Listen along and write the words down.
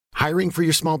Hiring for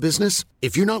your small business?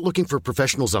 If you're not looking for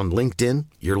professionals on LinkedIn,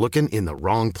 you're looking in the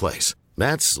wrong place.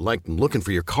 That's like looking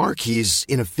for your car keys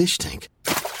in a fish tank.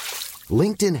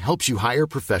 LinkedIn helps you hire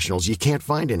professionals you can't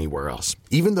find anywhere else,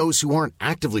 even those who aren't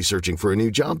actively searching for a new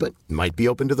job but might be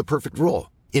open to the perfect role.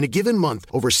 In a given month,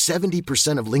 over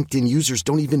 70% of LinkedIn users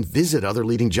don't even visit other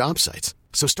leading job sites.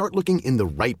 So start looking in the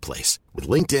right place. With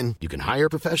LinkedIn, you can hire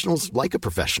professionals like a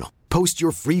professional. Post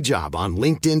your free job on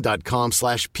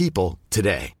linkedin.com/people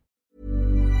today.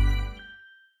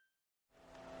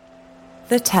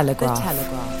 The Telegraph.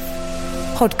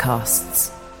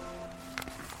 Podcasts.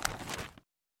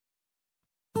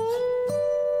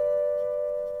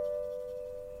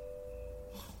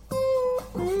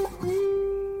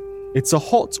 It's a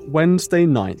hot Wednesday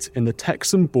night in the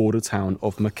Texan border town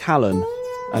of McAllen,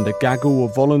 and a gaggle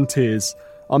of volunteers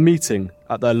are meeting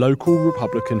at their local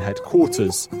Republican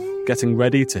headquarters, getting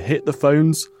ready to hit the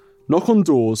phones, knock on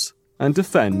doors, and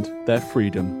defend their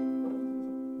freedom.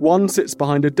 One sits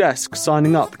behind a desk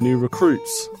signing up new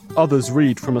recruits. Others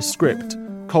read from a script,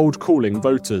 cold calling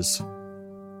voters.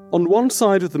 On one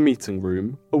side of the meeting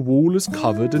room, a wall is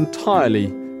covered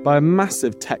entirely by a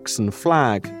massive Texan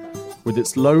flag, with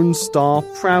its lone star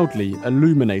proudly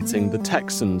illuminating the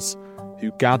Texans who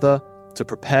gather to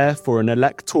prepare for an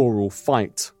electoral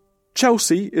fight.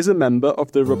 Chelsea is a member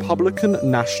of the Republican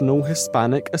National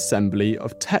Hispanic Assembly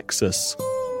of Texas.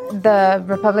 The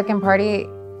Republican Party,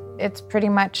 it's pretty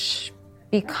much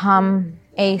become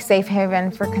a safe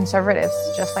haven for conservatives,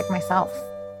 just like myself.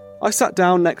 I sat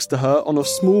down next to her on a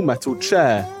small metal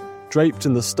chair, draped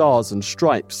in the stars and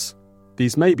stripes.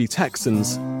 These may be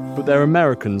Texans, but they're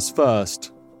Americans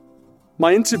first.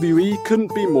 My interviewee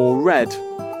couldn't be more red,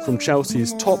 from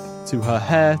Chelsea's top to her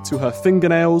hair to her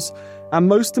fingernails, and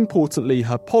most importantly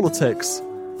her politics.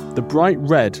 The bright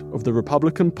red of the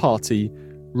Republican Party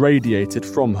radiated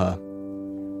from her.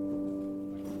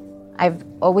 I've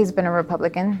always been a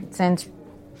Republican since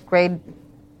grade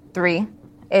 3.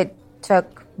 It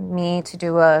took me to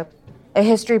do a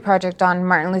history project on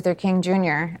Martin Luther King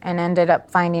Jr. and ended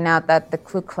up finding out that the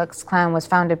Ku Klux Klan was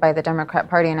founded by the Democrat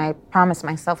Party, and I promised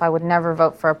myself I would never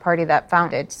vote for a party that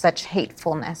founded such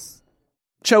hatefulness.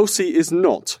 Chelsea is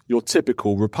not your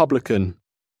typical Republican.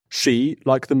 She,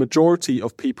 like the majority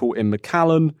of people in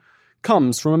McAllen,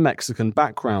 comes from a Mexican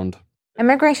background.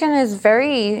 Immigration is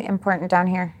very important down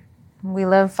here. We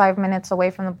live 5 minutes away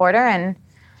from the border, and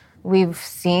we've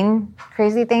seen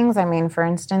crazy things. I mean, for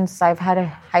instance, I've had a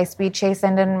high-speed chase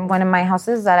end in one of my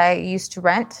houses that I used to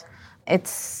rent.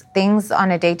 It's things on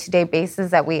a day-to-day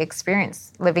basis that we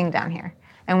experience living down here,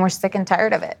 and we're sick and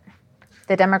tired of it.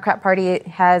 The Democrat Party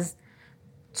has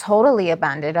totally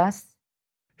abandoned us.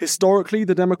 Historically,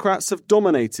 the Democrats have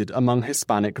dominated among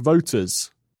Hispanic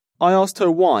voters. I asked her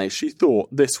why she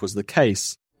thought this was the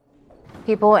case.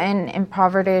 People in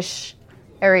impoverished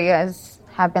areas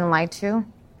have been lied to,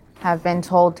 have been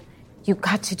told, you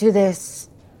got to do this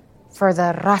for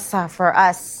the raza, for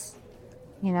us,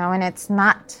 and it's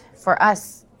not for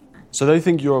us. So they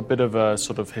think you're a bit of a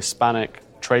sort of Hispanic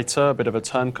traitor, a bit of a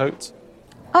turncoat?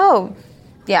 Oh,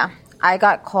 yeah. I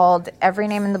got called every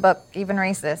name in the book, even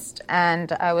racist.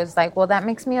 And I was like, well, that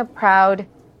makes me a proud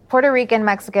Puerto Rican,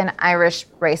 Mexican, Irish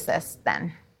racist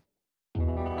then.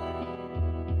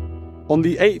 On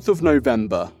the 8th of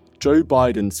November, Joe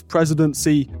Biden's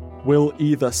presidency will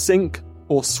either sink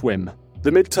or swim.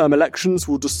 The midterm elections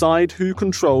will decide who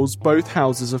controls both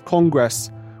houses of Congress,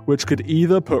 which could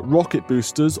either put rocket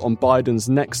boosters on Biden's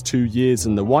next 2 years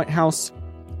in the White House,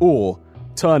 or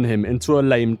turn him into a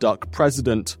lame duck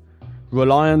president,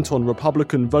 reliant on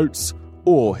Republican votes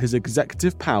or his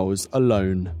executive powers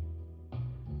alone.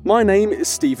 My name is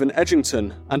Stephen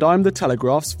Edgington, and I'm the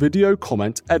Telegraph's video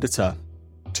comment editor.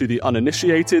 To the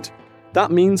uninitiated, that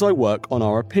means I work on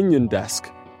our opinion desk,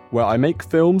 where I make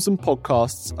films and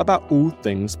podcasts about all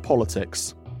things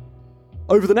politics.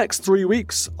 Over the next 3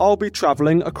 weeks, I'll be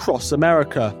travelling across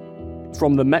America,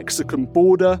 from the Mexican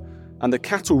border and the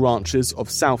cattle ranches of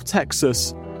South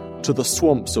Texas to the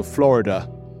swamps of Florida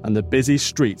and the busy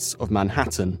streets of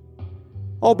Manhattan.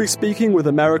 I'll be speaking with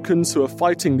Americans who are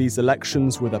fighting these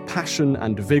elections with a passion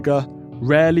and vigour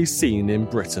rarely seen in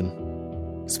Britain.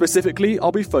 Specifically,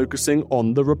 I'll be focusing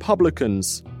on the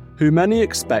Republicans, who many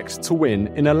expect to win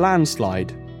in a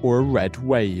landslide or a red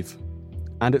wave.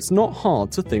 And it's not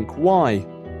hard to think why.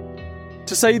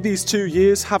 To say these 2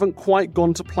 years haven't quite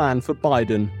gone to plan for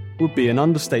Biden would be an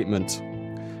understatement.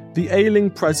 The ailing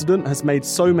president has made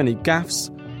so many gaffes,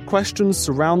 questions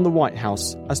surround the White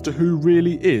House as to who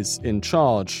really is in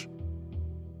charge.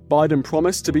 Biden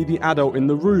promised to be the adult in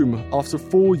the room after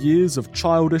 4 years of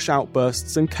childish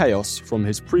outbursts and chaos from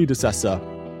his predecessor.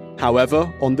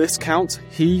 However, on this count,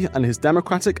 he and his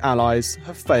Democratic allies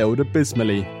have failed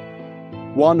abysmally.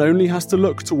 One only has to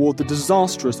look toward the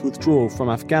disastrous withdrawal from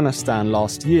Afghanistan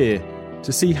last year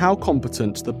to see how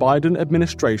competent the Biden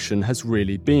administration has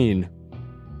really been.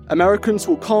 Americans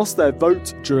will cast their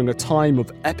vote during a time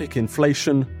of epic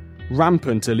inflation,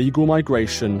 rampant illegal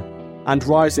migration, and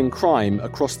rising crime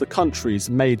across the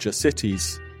country's major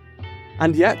cities.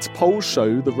 And yet, polls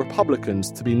show the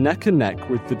Republicans to be neck and neck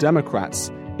with the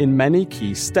Democrats in many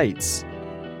key states.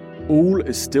 All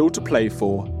is still to play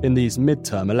for in these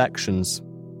midterm elections.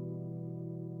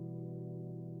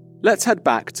 Let's head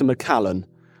back to McAllen,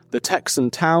 the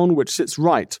Texan town which sits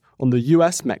right on the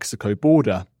US-Mexico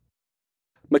border.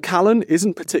 McAllen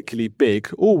isn't particularly big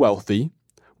or wealthy,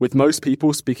 with most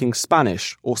people speaking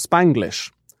Spanish or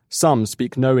Spanglish. Some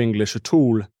speak no English at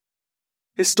all.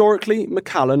 Historically,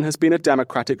 McAllen has been a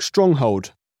Democratic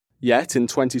stronghold. Yet in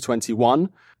 2021,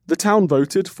 the town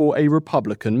voted for a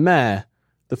Republican mayor,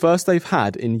 the first they've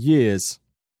had in years.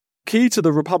 Key to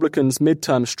the Republicans'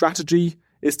 midterm strategy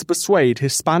is to persuade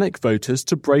Hispanic voters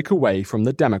to break away from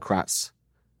the Democrats.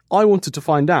 I wanted to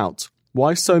find out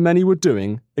why so many were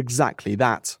doing exactly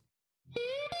that.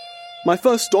 My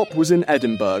first stop was in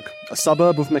Edinburgh, a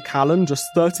suburb of McAllen just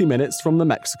 30 minutes from the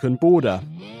Mexican border.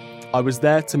 I was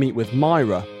there to meet with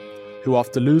Myra, who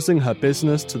after losing her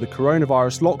business to the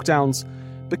coronavirus lockdowns,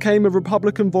 became a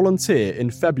Republican volunteer in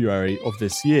February of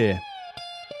this year.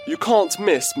 You can't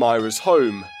miss Myra's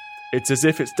home. It's as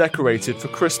if it's decorated for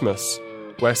Christmas,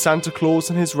 where Santa Claus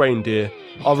and his reindeer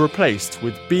are replaced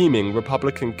with beaming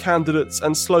Republican candidates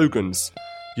and slogans,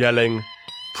 yelling,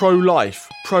 "Pro-life,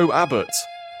 pro-Abbott,"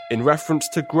 in reference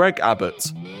to Greg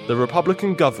Abbott, the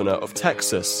Republican governor of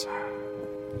Texas.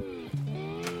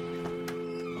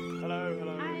 Hello.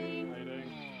 Hi. How you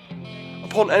doing?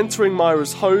 Upon entering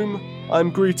Myra's home, I'm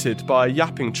greeted by a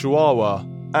yapping chihuahua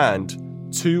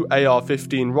and 2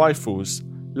 AR-15 rifles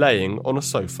laying on a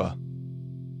sofa.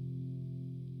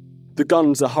 The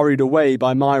guns are hurried away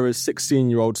by Myra's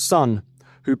 16-year-old son,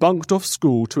 who bunked off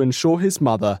school to ensure his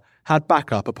mother had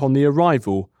backup upon the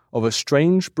arrival of a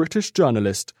strange British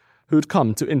journalist who had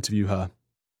come to interview her.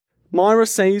 Myra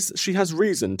says she has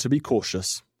reason to be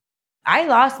cautious. I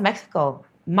lost Mexico.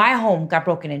 My home got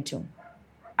broken into.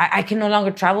 I can no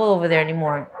longer travel over there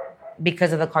anymore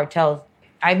because of the cartels.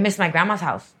 I miss my grandma's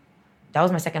house. That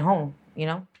was my second home, you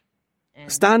know?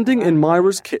 Standing in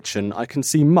Myra's kitchen, I can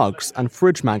see mugs and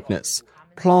fridge magnets,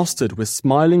 plastered with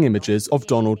smiling images of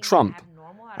Donald Trump,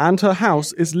 and her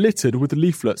house is littered with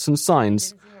leaflets and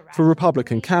signs for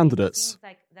Republican candidates.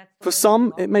 For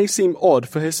some, it may seem odd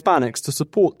for Hispanics to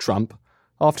support Trump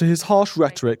after his harsh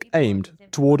rhetoric aimed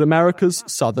toward America's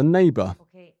southern neighbor.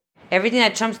 Everything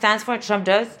that Trump stands for, Trump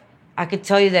does. I could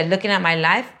tell you that looking at my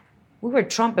life, we were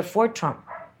Trump before Trump.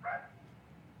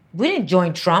 We didn't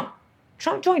join Trump.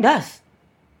 Trump joined us.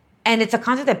 And it's a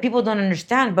concept that people don't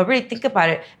understand, but really think about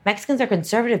it. Mexicans are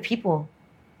conservative people.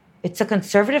 It's a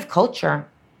conservative culture,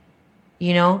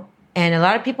 you know? And a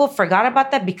lot of people forgot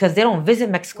about that because they don't visit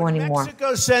Mexico anymore.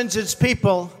 Mexico sends its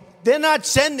people, they're not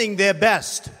sending their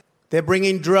best. They're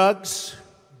bringing drugs,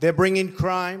 they're bringing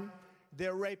crime,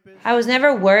 they're rapists. I was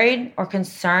never worried or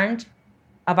concerned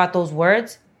about those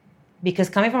words because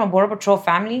coming from a Border Patrol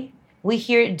family, we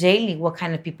hear daily what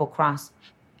kind of people cross.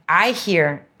 I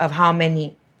hear of how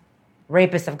many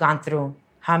rapists have gone through,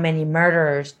 how many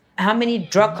murderers, how many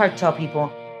drug cartel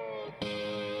people.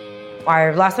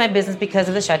 I lost my business because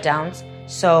of the shutdowns,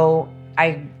 so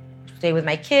I stay with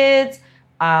my kids.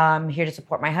 I'm here to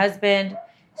support my husband.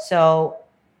 So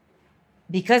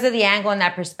because of the angle and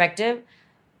that perspective,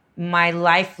 my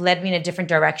life led me in a different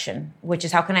direction, which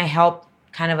is how can I help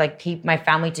kind of like keep my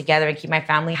family together and keep my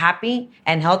family happy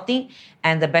and healthy.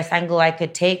 And the best angle I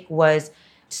could take was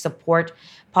to support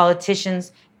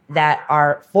politicians that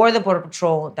are for the Border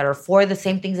Patrol, that are for the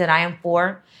same things that I am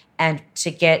for, and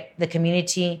to get the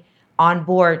community on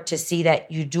board to see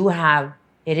that you do have,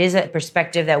 it is a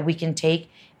perspective that we can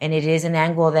take, and it is an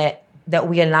angle that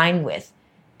we align with.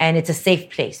 And it's a safe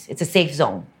place. It's a safe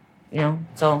zone, you know?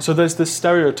 So there's this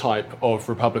stereotype of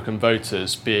Republican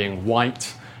voters being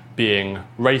white, being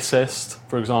racist,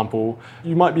 for example.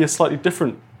 You might be a slightly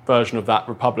different version of that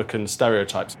Republican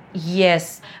stereotype.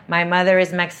 Yes. My mother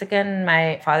is Mexican.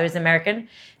 My father is American.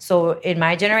 So in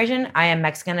my generation, I am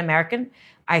Mexican-American.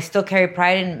 I still carry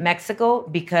pride in Mexico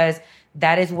because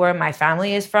that is where my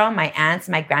family is from. My aunts,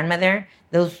 my grandmother,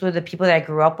 those were the people that I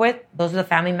grew up with. Those are the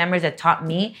family members that taught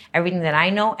me everything that I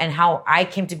know and how I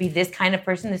came to be this kind of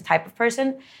person, this type of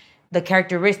person. The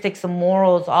characteristics, the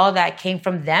morals, all that came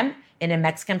from them in a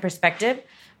Mexican perspective.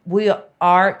 We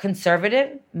are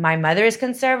conservative. My mother is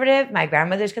conservative. My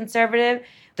grandmother is conservative.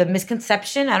 The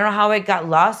misconception, I don't know how it got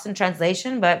lost in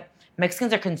translation, but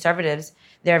Mexicans are conservatives.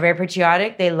 They're very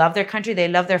patriotic. They love their country. They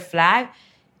love their flag.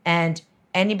 And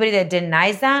anybody that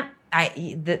denies that,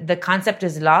 the concept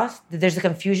is lost. There's a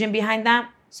confusion behind that.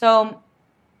 So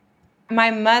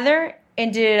my mother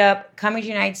ended up coming to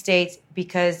the United States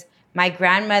because my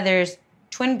grandmother's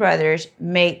twin brothers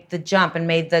made the jump and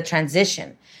made the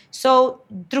transition. So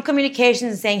through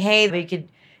communications and saying, hey, we could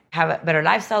have a better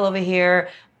lifestyle over here,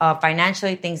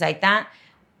 financially, things like that.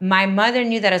 My mother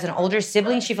knew that as an older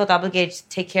sibling, she felt obligated to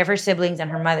take care of her siblings and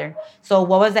her mother. So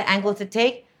what was the angle to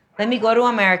take? Let me go to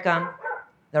America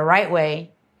the right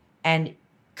way and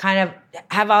kind of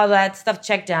have all that stuff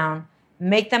checked down,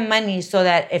 make them money so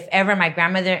that if ever my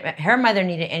grandmother, her mother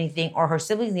needed anything or her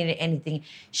siblings needed anything,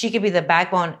 she could be the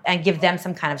backbone and give them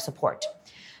some kind of support.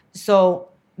 So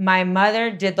my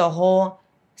mother did the whole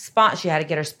she had to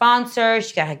get her sponsor,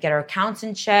 she had to get her accounts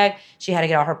in check, she had to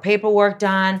get all her paperwork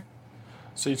done.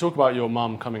 So you talk about your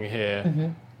mum coming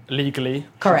here legally.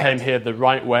 Correct. She came here the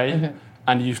right way,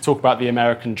 and you talk about the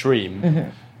American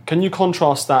dream. Can you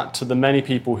contrast that to the many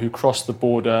people who cross the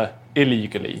border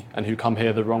illegally and who come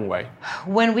here the wrong way?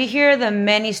 When we hear the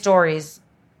many stories,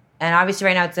 and obviously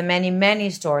right now it's the many,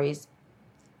 many stories,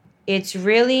 it's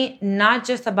really not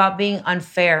just about being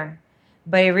unfair,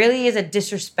 but it really is a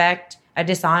disrespect, a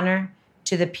dishonor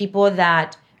to the people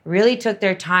that really took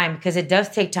their time, because it does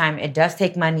take time, it does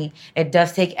take money, it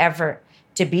does take effort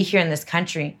to be here in this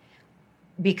country.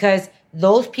 Because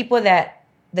the people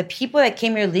that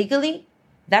came here legally,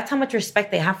 that's how much respect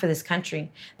they have for this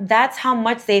country. That's how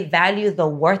much they value the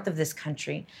worth of this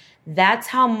country. That's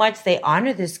how much they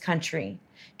honor this country,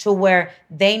 to where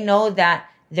they know that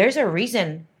there's a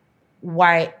reason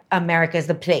why America is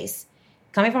the place.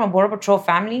 Coming from a Border Patrol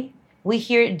family, we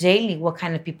hear daily what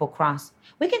kind of people cross.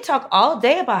 We can talk all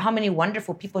day about how many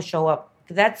wonderful people show up.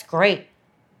 That's great.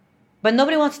 But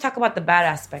nobody wants to talk about the bad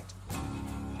aspect.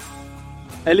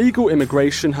 Illegal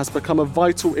immigration has become a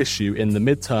vital issue in the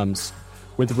midterms,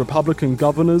 with Republican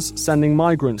governors sending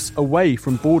migrants away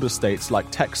from border states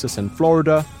like Texas and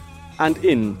Florida and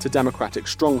into Democratic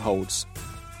strongholds.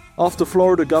 After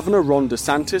Florida Governor Ron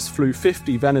DeSantis flew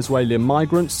 50 Venezuelan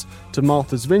migrants to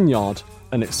Martha's Vineyard,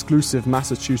 an exclusive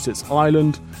Massachusetts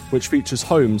island which features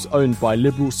homes owned by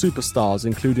liberal superstars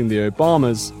including the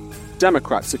Obamas,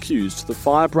 Democrats accused the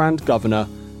firebrand governor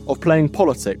of playing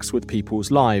politics with people's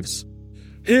lives.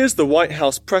 Here's the White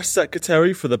House press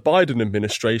secretary for the Biden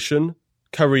administration,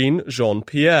 Karine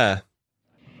Jean-Pierre.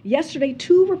 Yesterday,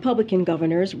 2 Republican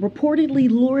governors reportedly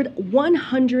lured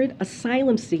 100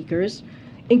 asylum seekers,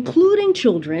 including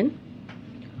children,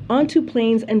 onto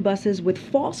planes and buses with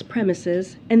false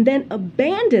premises and then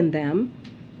abandoned them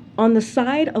on the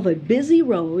side of a busy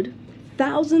road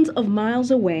thousands of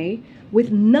miles away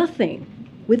with nothing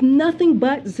but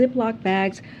Ziploc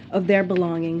bags of their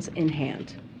belongings in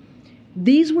hand.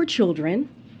 These were children,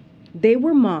 they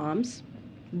were moms,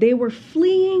 they were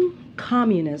fleeing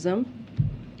communism.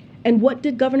 And what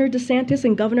did Governor DeSantis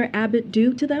and Governor Abbott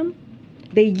do to them?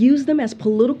 They used them as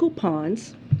political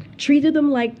pawns, treated them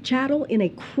like chattel in a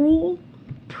cruel,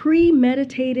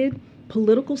 premeditated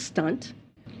political stunt.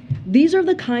 These are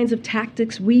the kinds of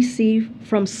tactics we see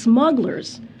from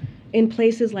smugglers in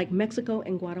places like Mexico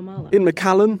and Guatemala. In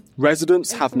McAllen,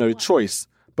 residents have no choice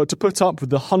but to put up with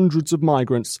the hundreds of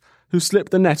migrants who slip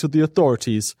the net of the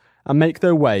authorities and make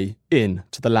their way in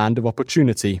to the land of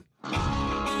opportunity.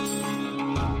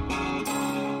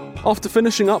 After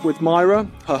finishing up with Myra,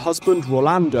 her husband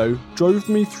Rolando drove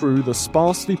me through the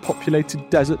sparsely populated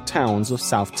desert towns of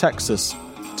South Texas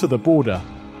to the border.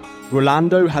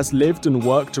 Rolando has lived and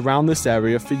worked around this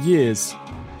area for years.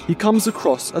 He comes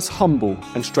across as humble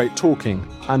and straight-talking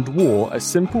and wore a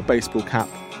simple baseball cap,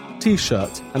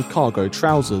 t-shirt and cargo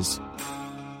trousers.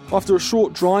 After a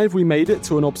short drive, we made it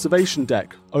to an observation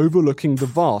deck overlooking the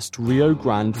vast Rio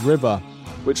Grande River,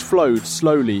 which flowed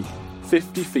slowly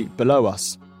 50 feet below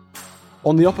us.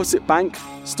 On the opposite bank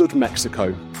stood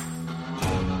Mexico.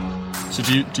 So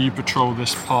do you patrol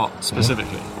this part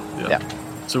specifically? Mm-hmm.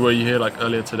 Yeah. So were you here like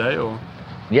earlier today or?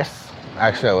 Yes,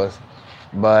 actually I was.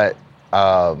 But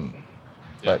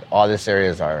all this area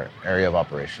is our area of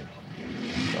operation.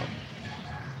 So.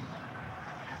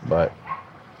 But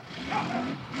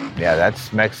yeah,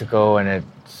 that's Mexico, and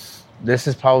this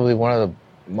is probably one of the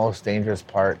most dangerous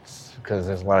parts because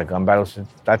there's a lot of gun battles.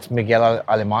 That's Miguel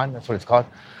Alemán, that's what it's called,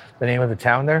 the name of the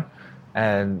town there.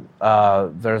 And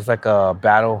there's like a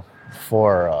battle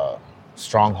for a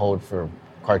stronghold for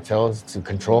cartels to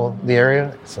control the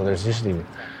area. So there's usually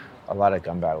a lot of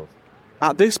gun battles.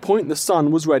 At this point, the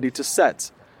sun was ready to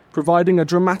set, providing a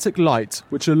dramatic light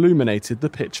which illuminated the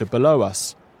picture below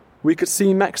us. We could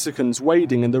see Mexicans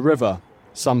wading in the river,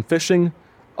 some fishing,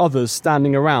 others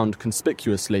standing around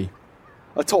conspicuously.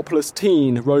 A topless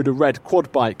teen rode a red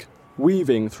quad bike,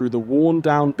 weaving through the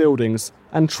worn-down buildings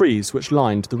and trees which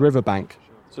lined the riverbank.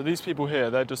 So these people here,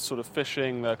 they're just sort of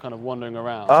fishing, they're kind of wandering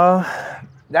around?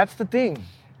 That's the thing.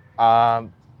 Yeah,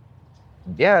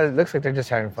 it looks like they're just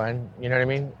having fun, you know what I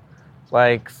mean?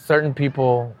 Like, certain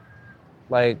people,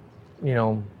 like, you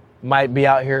know, might be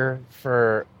out here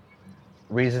for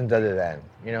reasons other than,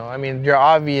 you know? I mean, your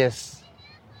obvious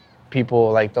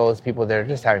people, like those people, they're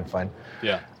just having fun.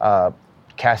 Yeah.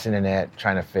 Casting a net,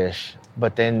 trying to fish.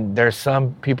 But then there's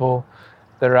some people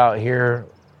that are out here,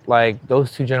 like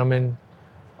those two gentlemen,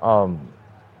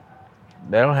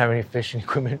 they don't have any fishing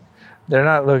equipment. They're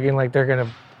not looking like they're going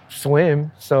to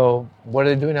swim. So what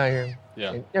are they doing out here?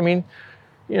 Yeah. I mean,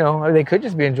 you know, they could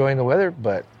just be enjoying the weather,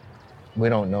 but we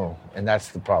don't know. And that's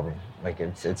the problem. Like,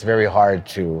 it's very hard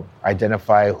to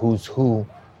identify who's who.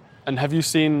 And have you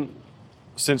seen,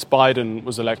 since Biden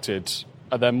was elected,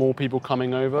 are there more people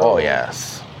coming over? Oh,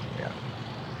 yes.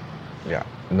 Yeah.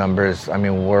 Numbers, I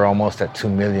mean, we're almost at 2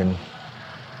 million.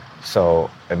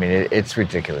 So, I mean, it's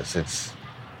ridiculous. It's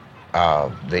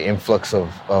the influx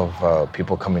of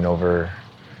people coming over,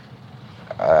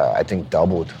 I think,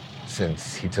 doubled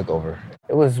since he took over.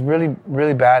 It was really,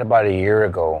 really bad about a year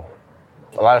ago.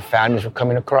 A lot of families were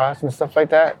coming across and stuff like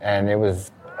that, and it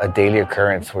was a daily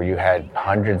occurrence where you had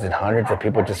hundreds and hundreds of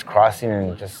people just crossing,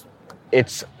 and just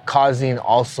it's causing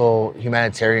also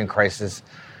humanitarian crisis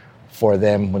for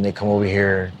them when they come over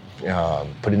here,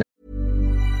 putting.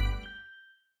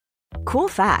 Cool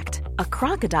fact, a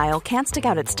crocodile can't stick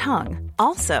out its tongue.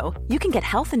 Also, you can get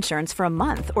health insurance for a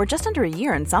month or just under a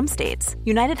year in some states.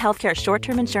 United Healthcare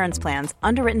short-term insurance plans,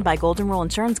 underwritten by Golden Rule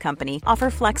Insurance Company, offer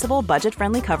flexible,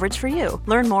 budget-friendly coverage for you.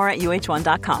 Learn more at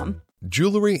uh1.com.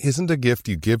 Jewelry isn't a gift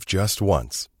you give just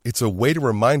once. It's a way to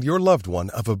remind your loved one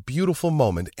of a beautiful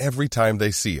moment every time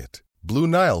they see it. Blue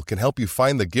Nile can help you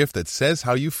find the gift that says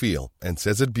how you feel and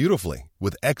says it beautifully,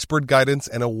 with expert guidance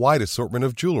and a wide assortment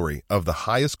of jewelry of the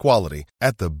highest quality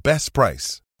at the best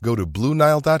price. Go to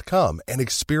BlueNile.com and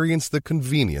experience the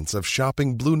convenience of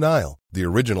shopping Blue Nile, the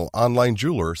original online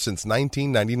jeweler since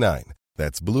 1999.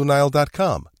 That's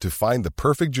BlueNile.com to find the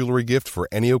perfect jewelry gift for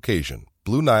any occasion.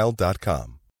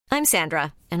 BlueNile.com. I'm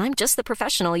Sandra, and I'm just the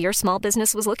professional your small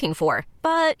business was looking for.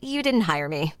 But you didn't hire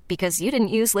me because you didn't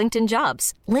use LinkedIn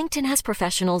Jobs. LinkedIn has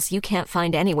professionals you can't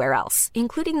find anywhere else,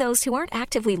 including those who aren't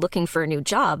actively looking for a new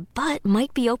job, but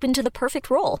might be open to the perfect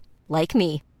role, like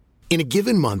me. In a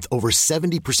given month, over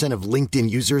 70% of LinkedIn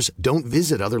users don't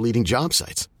visit other leading job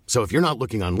sites. So if you're not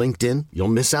looking on LinkedIn, you'll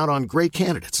miss out on great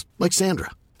candidates like Sandra.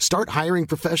 Start hiring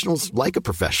professionals like a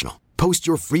professional. Post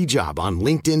your free job on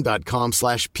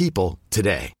linkedin.com/people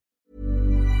today.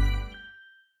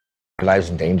 Our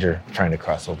lives in danger trying to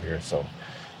cross over here. So,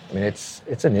 I mean, it's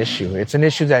an issue. It's an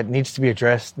issue that needs to be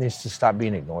addressed, needs to stop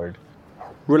being ignored.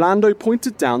 Rolando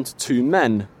pointed down to two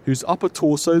men whose upper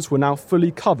torsos were now fully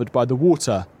covered by the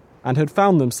water and had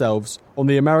found themselves on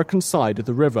the American side of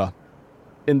the river.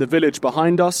 In the village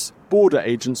behind us, border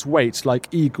agents wait like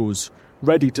eagles,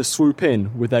 ready to swoop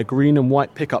in with their green and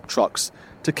white pickup trucks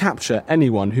to capture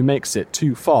anyone who makes it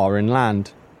too far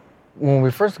inland. When we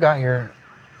first got here,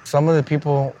 some of the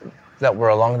people that were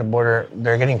along the border,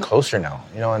 they're getting closer now,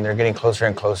 you know, and they're getting closer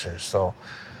and closer. So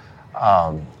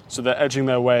they're edging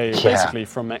their way basically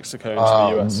from Mexico into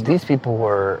the US. These people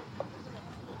were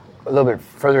a little bit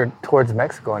further towards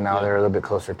Mexico, and now they're a little bit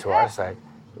closer to our side.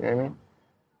 You know what I mean?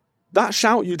 That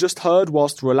shout you just heard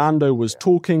whilst Rolando was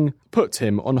talking put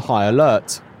him on high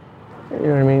alert. You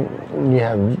know what I mean? You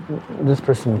have this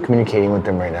person communicating with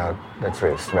them right now that's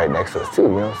right next to us too, you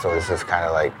know? So it's just kind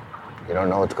of like, you don't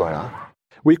know what's going on.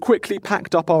 We quickly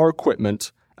packed up our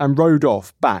equipment and rode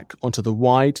off back onto the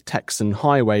wide Texan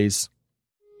highways.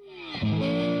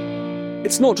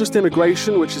 It's not just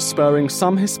immigration which is spurring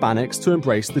some Hispanics to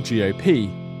embrace the GOP.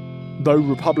 Though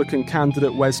Republican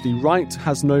candidate Wesley Wright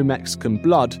has no Mexican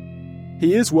blood,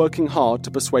 he is working hard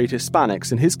to persuade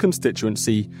Hispanics in his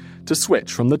constituency to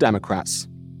switch from the Democrats.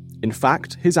 In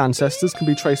fact, his ancestors can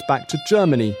be traced back to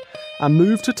Germany and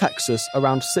moved to Texas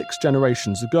around 6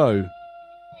 generations ago.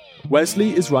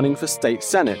 Wesley is running for state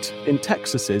senate in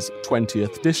Texas's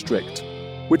 20th district,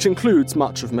 which includes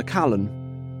much of McAllen.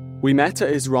 We met at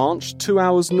his ranch 2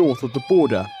 hours north of the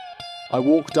border. I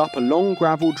walked up a long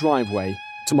gravel driveway.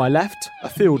 To my left, a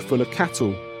field full of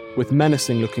cattle with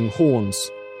menacing-looking horns.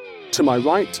 To my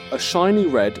right, a shiny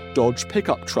red Dodge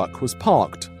pickup truck was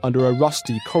parked under a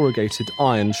rusty corrugated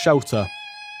iron shelter.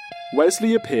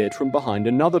 Wesley appeared from behind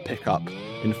another pickup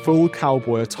in full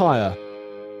cowboy attire.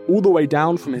 all the way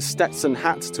down from his Stetson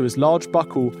hat to his large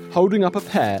buckle, holding up a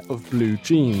pair of blue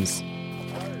jeans.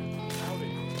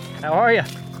 How are you?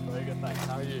 Very good, thanks.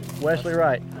 How are you? Wesley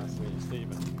Wright. Nice to meet you,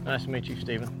 Stephen. Nice to meet you,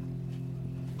 Stephen.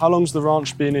 How long's the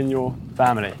ranch been in your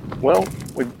family? Well,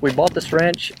 we bought this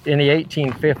ranch in the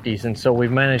 1850s, and so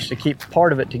we've managed to keep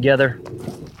part of it together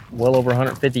well over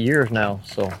 150 years now,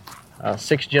 so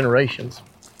 6 generations.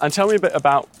 And tell me a bit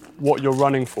about what you're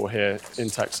running for here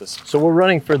in Texas. So we're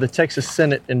running for the Texas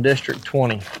Senate in District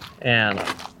 20, and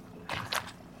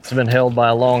it's been held by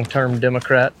a long-term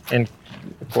Democrat, and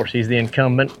of course he's the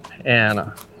incumbent,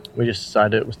 and we just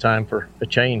decided it was time for a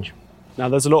change. Now,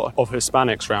 there's a lot of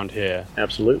Hispanics around here.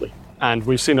 Absolutely. And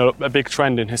we've seen a big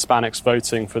trend in Hispanics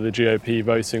voting for the GOP,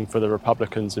 voting for the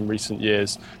Republicans in recent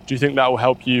years. Do you think that will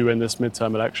help you in this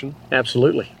midterm election?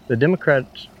 Absolutely. The Democrat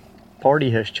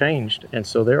Party has changed, and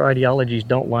so their ideologies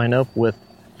don't line up with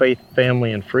faith,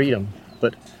 family, and freedom.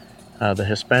 But the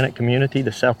Hispanic community,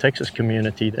 the South Texas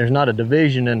community, there's not a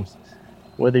division in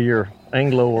whether you're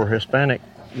Anglo or Hispanic.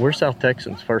 We're South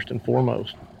Texans first and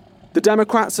foremost. The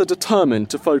Democrats are determined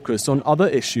to focus on other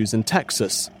issues in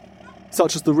Texas,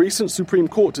 such as the recent Supreme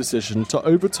Court decision to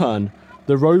overturn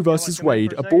the Roe v.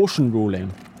 Wade abortion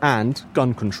ruling and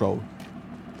gun control.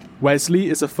 Wesley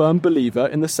is a firm believer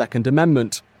in the Second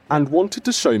Amendment and wanted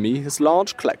to show me his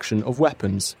large collection of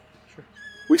weapons.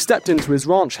 We stepped into his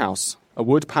ranch house, a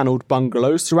wood-panelled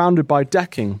bungalow surrounded by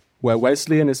decking where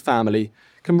Wesley and his family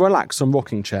can relax on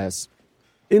rocking chairs.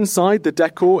 Inside, the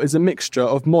decor is a mixture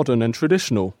of modern and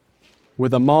traditional,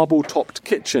 with a marble-topped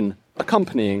kitchen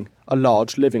accompanying a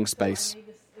large living space.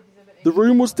 The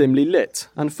room was dimly lit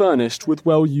and furnished with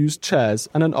well-used chairs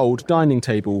and an old dining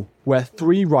table where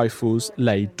 3 rifles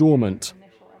lay dormant.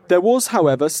 There was,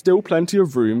 however, still plenty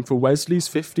of room for Wesley's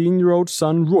 15-year-old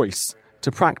son Royce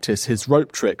to practice his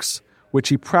rope tricks, which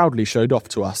he proudly showed off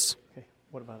to us.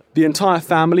 The entire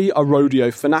family are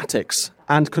rodeo fanatics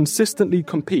and consistently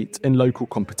compete in local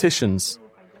competitions.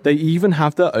 They even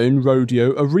have their own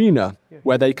rodeo arena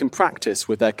where they can practice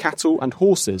with their cattle and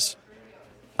horses.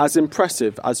 As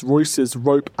impressive as Royce's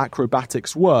rope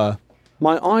acrobatics were,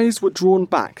 my eyes were drawn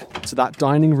back to that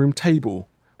dining room table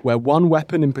where one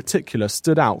weapon in particular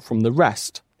stood out from the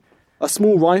rest. A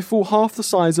small rifle half the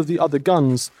size of the other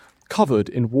guns, covered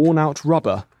in worn-out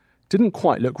rubber, didn't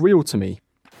quite look real to me.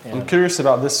 Yeah. I'm curious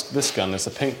about this gun. It's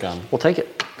a pink gun. We'll take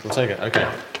it. We'll take it,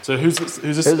 okay. So who's this?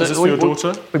 Is this for your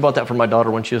daughter? We bought that for my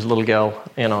daughter when she was a little gal,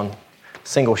 and on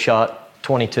single shot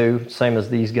 22, same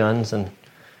as these guns, and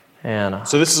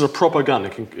So this is a proper gun.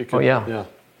 It can, oh yeah. Yeah.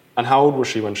 And how old was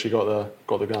she when she got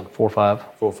the gun? 4 or 5.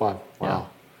 4 or 5. Wow. Yeah.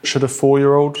 Should a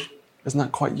 4-year-old? Isn't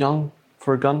that quite young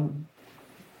for a gun?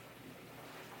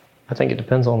 I think it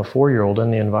depends on the 4-year-old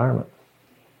and the environment.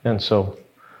 And so,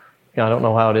 I don't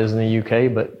know how it is in the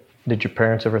UK, but did your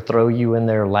parents ever throw you in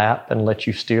their lap and let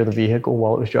you steer the vehicle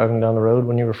while it was driving down the road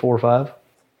when you were 4 or 5?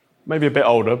 Maybe a bit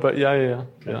older, but yeah.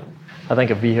 I think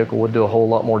a vehicle would do a whole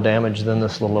lot more damage than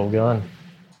this little old gun.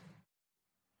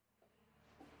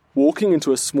 Walking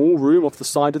into a small room off the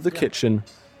side of the kitchen,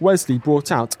 Wesley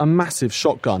brought out a massive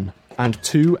shotgun and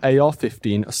 2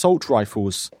 AR-15 assault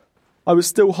rifles. I was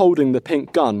still holding the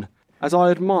pink gun as I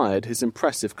admired his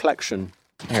impressive collection.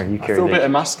 Here, you carry I feel a bit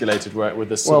emasculated with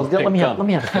this well, pink gun. Let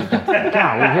me have a pink gun.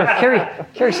 Golly, here,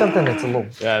 carry something that's a little,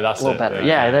 better.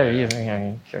 Yeah, there, you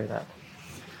carry that.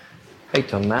 Hate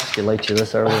to emasculate you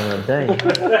this early in the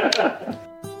day.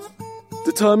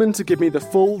 Determined to give me the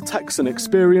full Texan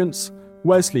experience,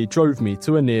 Wesley drove me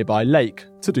to a nearby lake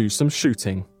to do some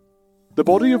shooting. The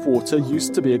body of water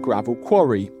used to be a gravel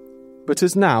quarry, but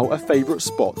is now a favourite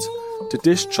spot to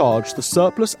discharge the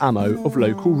surplus ammo of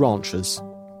local ranchers.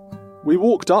 We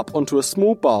walked up onto a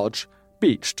small barge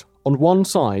beached on one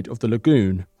side of the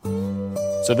lagoon.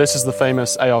 So this is the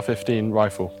famous AR-15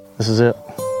 rifle? This is it.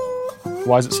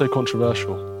 Why is it so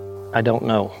controversial? I don't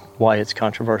know why it's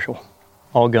controversial.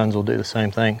 All guns will do the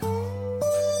same thing.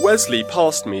 Wesley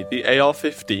passed me the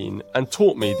AR-15 and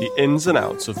taught me the ins and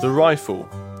outs of the rifle.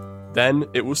 Then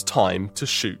it was time to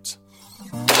shoot.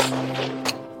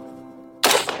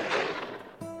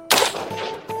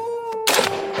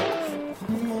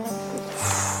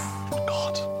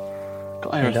 God.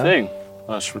 Got everything.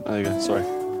 Oh, there you go, sorry.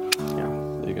 Yeah.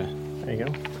 There you go. There you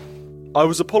go. I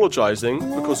was apologising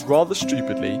because rather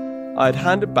stupidly, I had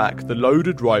handed back the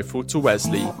loaded rifle to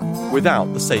Wesley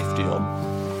without the safety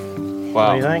on. Wow.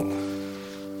 What do you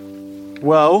think?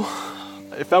 Well,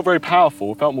 it felt very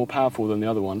powerful. It felt more powerful than the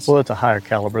other ones. Well, it's a higher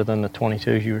caliber than the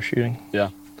 22s you were shooting.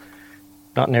 Yeah.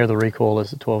 Not near the recoil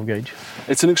as the 12 gauge.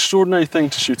 It's an extraordinary thing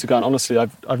to shoot a gun. Honestly,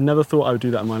 I've never thought I would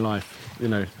do that in my life, you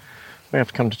know. We have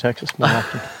to come to Texas more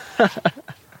often.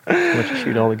 Let you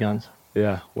shoot all the guns.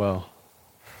 Yeah, well.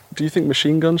 Do you think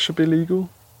machine guns should be legal?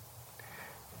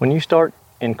 When you start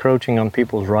encroaching on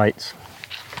people's rights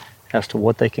as to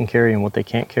what they can carry and what they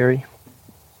can't carry,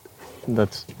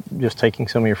 that's just taking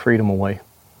some of your freedom away.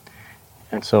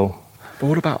 And so... But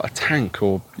what about a tank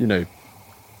or,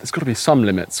 there's got to be some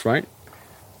limits, right?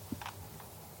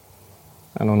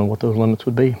 I don't know what those limits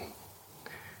would be.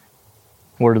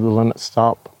 Where do the limits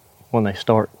stop when they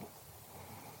start?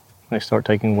 They start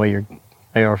taking away your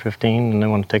AR-15 and they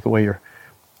want to take away your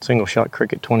single-shot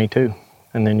Cricket 22,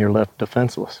 and then you're left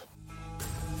defenseless.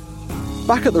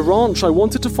 Back at the ranch, I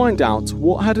wanted to find out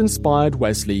what had inspired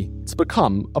Wesley to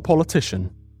become a politician.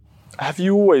 Have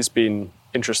you always been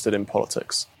interested in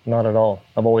politics? Not at all.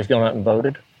 I've always gone out and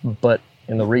voted, but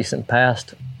in the recent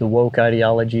past, the woke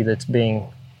ideology that's being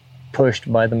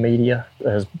pushed by the media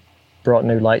has brought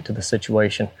new light to the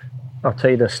situation. I'll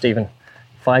tell you this, Stephen.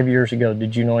 5 years ago,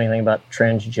 did you know anything about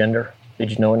transgender?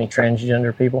 Did you know any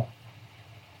transgender people?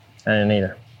 I didn't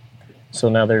either. So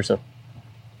now there's a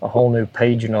whole new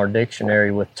page in our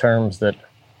dictionary with terms that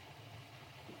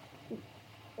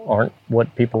aren't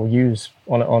what people use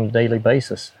on a daily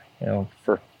basis.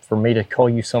 For me to call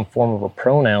you some form of a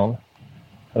pronoun,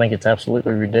 I think it's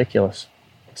absolutely ridiculous.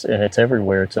 It's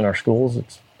everywhere. It's in our schools,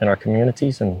 it's in our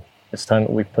communities, and it's time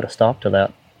that we put a stop to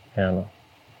that. And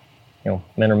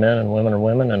men are men and women are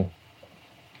women, and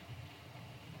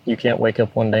you can't wake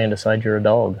up one day and decide you're a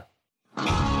dog.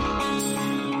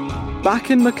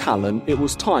 Back in McAllen, it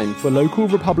was time for local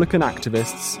Republican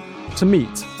activists to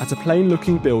meet at a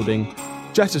plain-looking building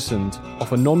jettisoned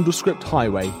off a nondescript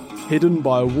highway, hidden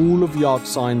by a wall of yard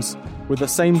signs with the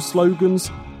same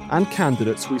slogans and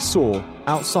candidates we saw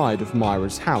outside of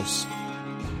Myra's house.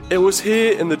 It was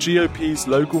here in the GOP's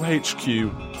local HQ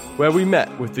where we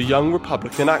met with the young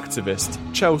Republican activist,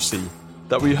 Chelsea,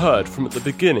 that we heard from at the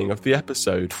beginning of the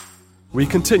episode. We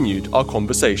continued our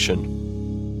conversation.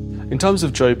 In terms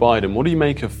of Joe Biden, what do you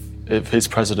make of his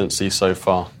presidency so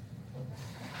far?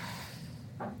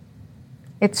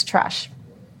 It's trash.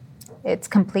 It's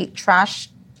complete trash,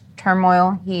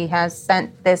 turmoil. He has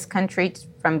sent this country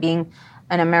from being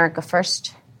an America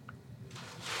first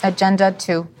agenda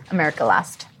to America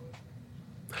last.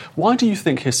 Why do you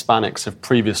think Hispanics have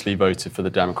previously voted for the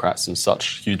Democrats in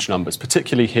such huge numbers,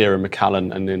 particularly here in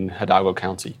McAllen and in Hidalgo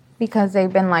County? Because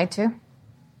they've been lied to.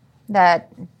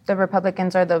 That the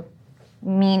Republicans are the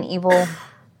mean, evil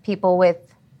people with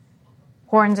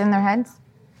horns in their heads.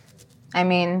 I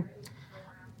mean,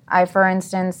 I, for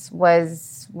instance,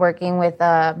 was working with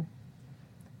an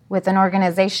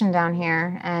organization down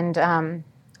here, and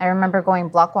I remember going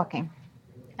block walking.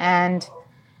 And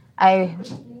I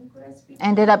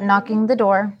ended up knocking the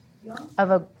door of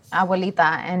a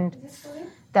abuelita, and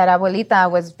that abuelita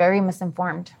was very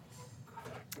misinformed.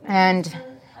 And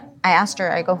I asked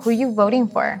her, I go, who are you voting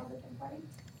for?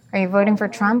 Are you voting for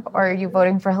Trump or are you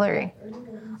voting for Hillary?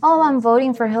 Oh, I'm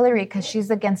voting for Hillary because she's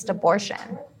against abortion.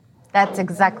 That's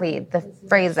exactly the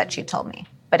phrase that she told me,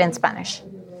 but in Spanish.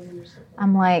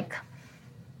 I'm like,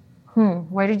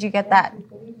 where did you get that?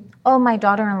 Oh, my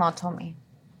daughter-in-law told me.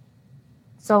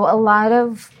 So a lot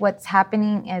of what's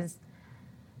happening is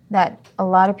that a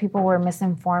lot of people were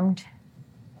misinformed,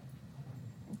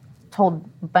 told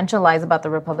a bunch of lies about the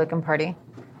Republican Party.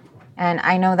 And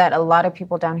I know that a lot of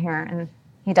people down here in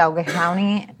Hidalgo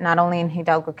County, not only in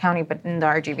Hidalgo County, but in the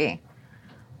RGV,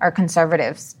 are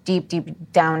conservatives, deep,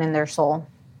 deep down in their soul.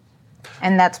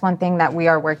 And that's one thing that we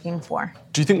are working for.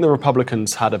 Do you think the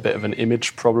Republicans had a bit of an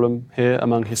image problem here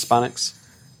among Hispanics?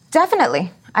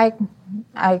 Definitely. I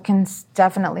can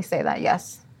definitely say that,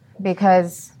 yes.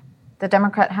 Because the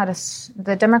Democrats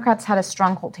had a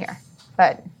stronghold here.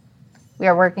 But we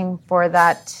are working for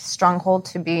that stronghold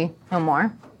to be no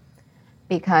more.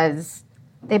 Because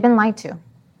they've been lied to.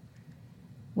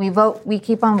 We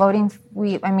keep on voting.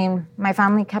 My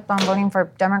family kept on voting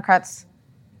for Democrats.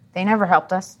 They never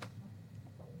helped us.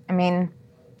 I mean,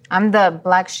 I'm the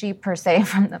black sheep per se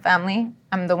from the family.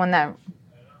 I'm the one that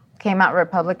came out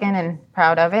Republican and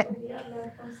proud of it.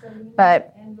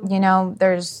 But,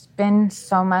 there's been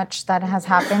so much that has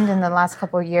happened in the last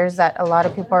couple of years that a lot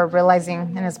of people are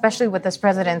realizing, and especially with this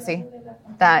presidency,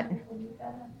 that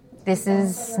this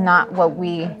is not what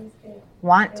we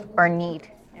want or need.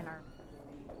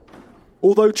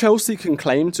 Although Chelsea can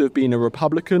claim to have been a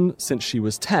Republican since she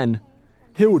was 10,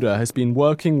 Hilda has been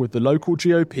working with the local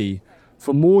GOP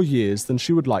for more years than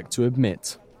she would like to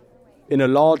admit. In a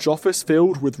large office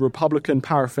filled with Republican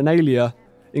paraphernalia,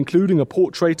 including a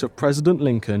portrait of President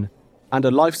Lincoln and a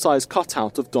life-size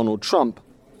cutout of Donald Trump,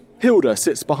 Hilda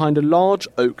sits behind a large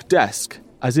oak desk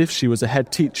as if she was a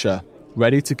head teacher,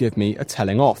 ready to give me a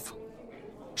telling off.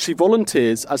 She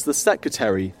volunteers as the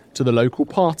secretary to the local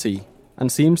party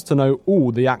and seems to know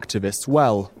all the activists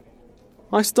well.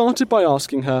 I started by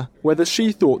asking her whether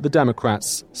she thought the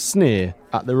Democrats sneer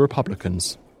at the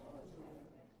Republicans.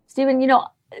 Stephen,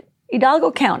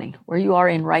 Hidalgo County, where you are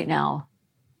in right now,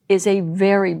 is a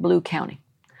very blue county.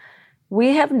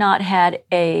 We have not had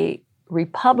a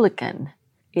Republican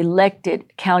elected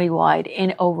countywide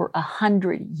in over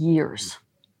 100 years.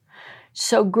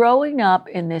 So growing up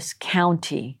in this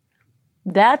county,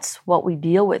 that's what we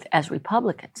deal with as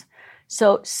Republicans.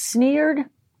 So sneered,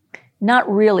 not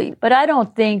really. But I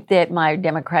don't think that my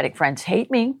Democratic friends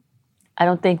hate me. I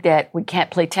don't think that we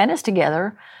can't play tennis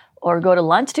together or go to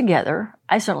lunch together.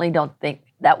 I certainly don't think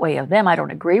that way of them. I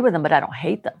don't agree with them, but I don't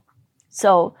hate them.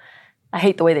 So I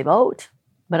hate the way they vote,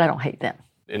 but I don't hate them.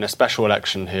 In a special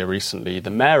election here recently, the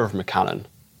mayor of McAllen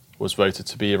was voted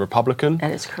to be a Republican.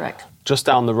 That is correct. Just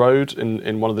down the road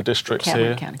in one of the districts Cameron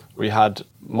here, County. We had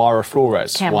Mara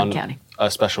Flores won County.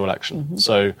 a special election. Mm-hmm.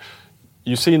 So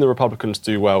you've seen the Republicans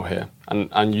do well here.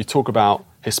 And you talk about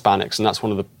Hispanics, and that's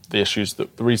one of the issues, the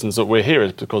reasons that we're here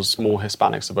is because more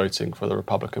Hispanics are voting for the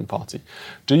Republican Party.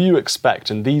 Do you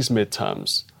expect in these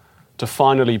midterms to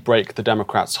finally break the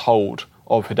Democrats' hold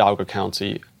of Hidalgo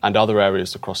County and other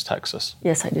areas across Texas?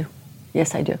 Yes, I do.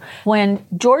 Yes, I do. When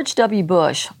George W.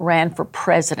 Bush ran for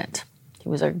president, he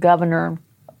was a governor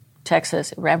of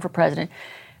Texas, ran for president.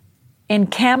 In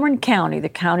Cameron County, the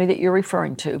county that you're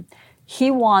referring to,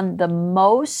 he won the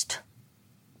most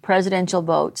presidential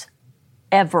votes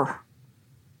ever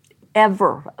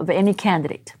of any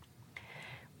candidate.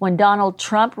 When Donald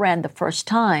Trump ran the first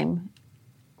time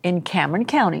in Cameron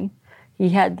County, he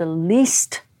had the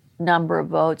least number of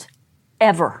votes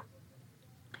ever.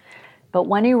 But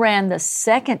when he ran the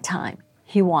second time,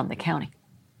 he won the county.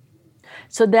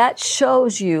 So that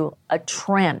shows you a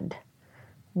trend.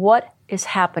 What is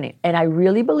happening? And I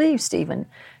really believe, Stephen,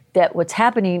 that what's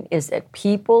happening is that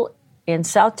people in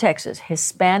South Texas,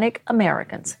 Hispanic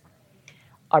Americans,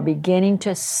 are beginning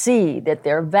to see that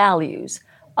their values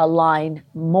align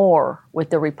more with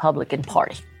the Republican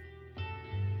Party.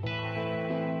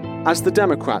 As the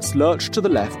Democrats lurch to the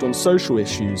left on social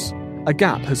issues, a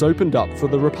gap has opened up for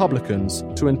the Republicans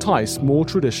to entice more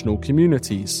traditional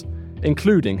communities,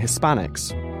 including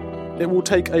Hispanics. It will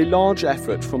take a large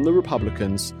effort from the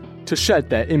Republicans to shed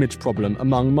their image problem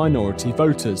among minority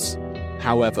voters.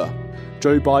 However,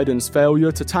 Joe Biden's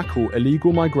failure to tackle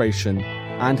illegal migration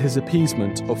and his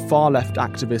appeasement of far-left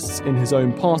activists in his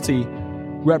own party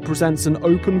represents an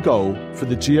open goal for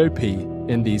the GOP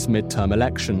in these midterm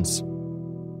elections.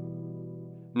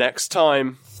 Next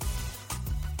time.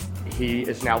 He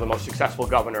is now the most successful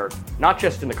governor, not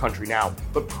just in the country now,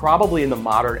 but probably in the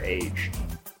modern age.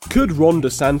 Could Ron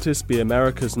DeSantis be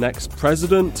America's next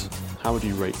president? How would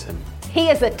you rate him? He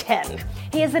is a 10.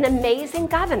 He is an amazing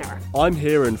governor. I'm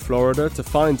here in Florida to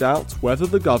find out whether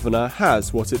the governor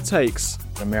has what it takes.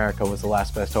 America was the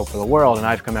last best hope for the world, and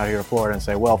I'd come out here to Florida and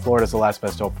say, well, Florida's the last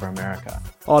best hope for America.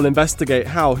 I'll investigate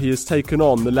how he has taken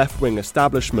on the left-wing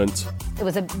establishment. It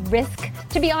was a risk,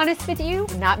 to be honest with you.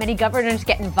 Not many governors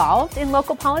get involved in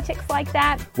local politics like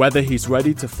that. Whether he's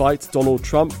ready to fight Donald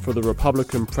Trump for the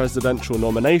Republican presidential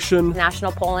nomination.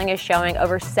 National polling is showing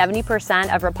over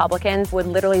 70% of Republicans would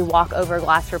literally walk over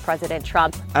glass for President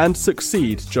Trump. And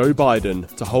succeed Joe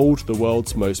Biden to hold the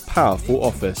world's most powerful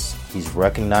office. He's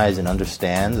recognized and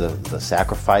understands the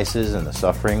sacrifices and the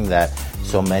suffering that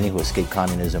so many who escaped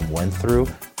communism went through.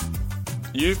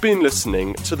 You've been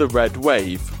listening to The Red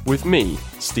Wave with me,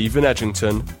 Stephen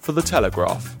Edgington, for The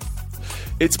Telegraph.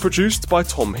 It's produced by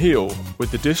Tom Heal,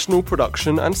 with additional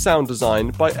production and sound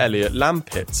design by Elliot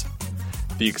Lampitt.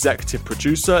 The executive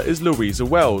producer is Louisa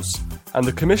Wells, and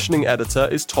the commissioning editor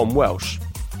is Tom Welsh.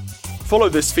 Follow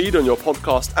this feed on your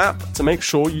podcast app to make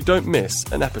sure you don't miss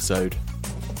an episode.